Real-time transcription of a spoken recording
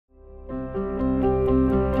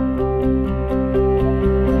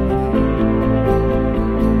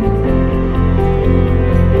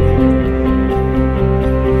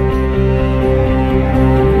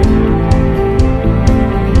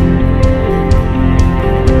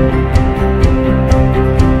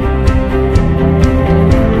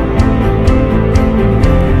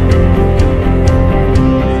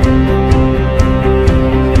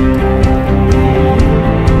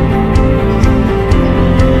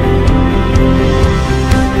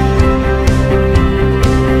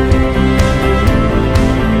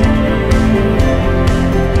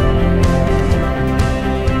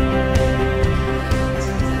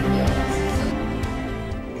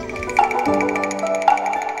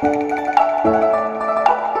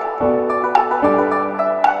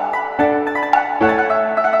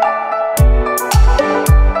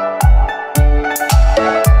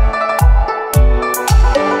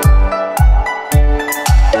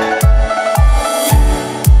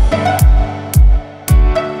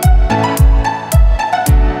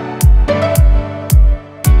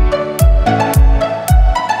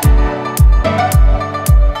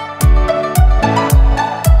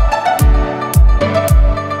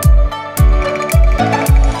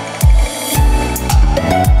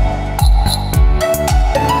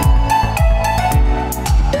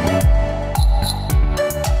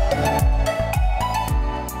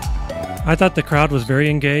I thought the crowd was very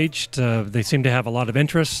engaged. They seemed to have a lot of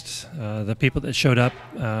interest. The people that showed up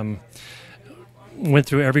went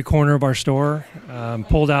through every corner of our store,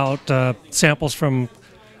 pulled out samples from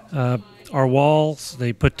our walls.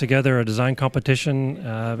 They put together a design competition.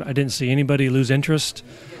 I didn't see anybody lose interest.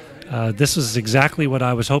 This is exactly what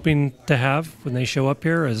I was hoping to have when they show up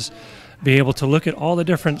here, is be able to look at all the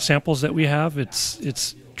different samples that we have.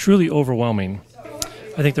 It's truly overwhelming.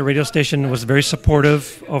 I think the radio station was very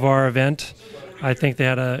supportive of our event. I think they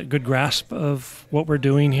had a good grasp of what we're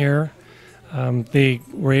doing here. They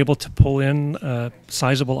were able to pull in a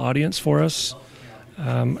sizable audience for us.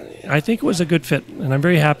 I think it was a good fit, and I'm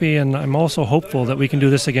very happy, and I'm also hopeful that we can do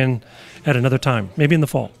this again at another time, maybe in the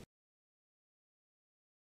fall.